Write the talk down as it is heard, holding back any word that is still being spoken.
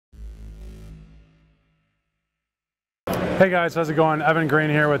Hey guys, how's it going? Evan Green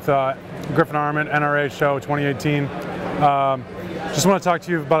here with Griffin Armament NRA Show 2018. Just want to talk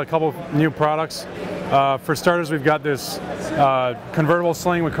to you about a couple new products. For starters, we've got this Convertible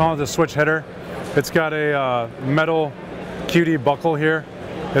Sling. We call it the switch hitter. It's got a metal QD buckle here.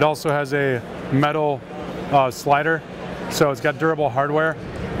 It also has a metal slider, so it's got durable hardware,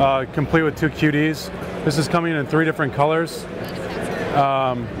 complete with 2 QDs. This is coming in 3 different colors: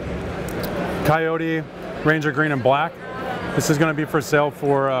 Coyote, Ranger Green, and Black. This is going to be for sale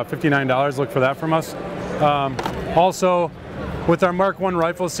for $59. Look for that from us. Also, with our Mark 1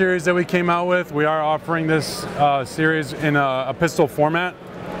 rifle series that we came out with, we are offering this series in a pistol format.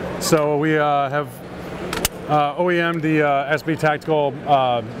 So we have OEM'd the SB Tactical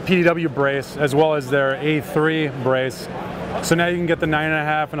PDW brace as well as their A3 brace. So now you can get the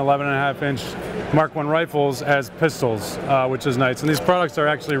 9.5 and 11.5 inch Mark 1 rifles as pistols, which is nice. And these products are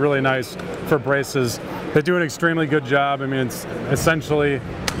actually really nice for braces. They do an extremely good job. I mean, it's essentially,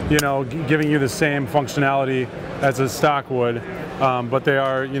 you know, giving you the same functionality as a stock would, but they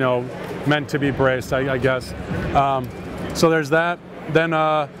are, you know, meant to be braced, I guess. So there's that. Then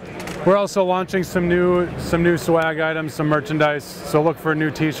we're also launching some new swag items, some merchandise. So look for new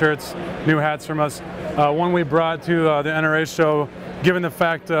T-shirts, new hats from us. One we brought to the NRA show, given the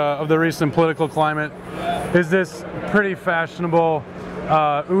fact of the recent political climate, is this pretty fashionable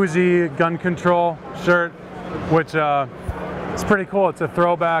Uzi gun control shirt, which it's pretty cool. It's a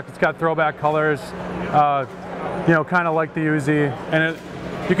throwback. It's got throwback colors, you know, kind of like the Uzi, and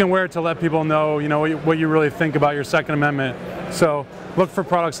you can wear it to let people know, you know, what you really think about your Second Amendment. So look for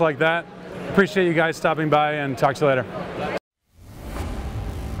products like that. Appreciate you guys stopping by, and talk to you later.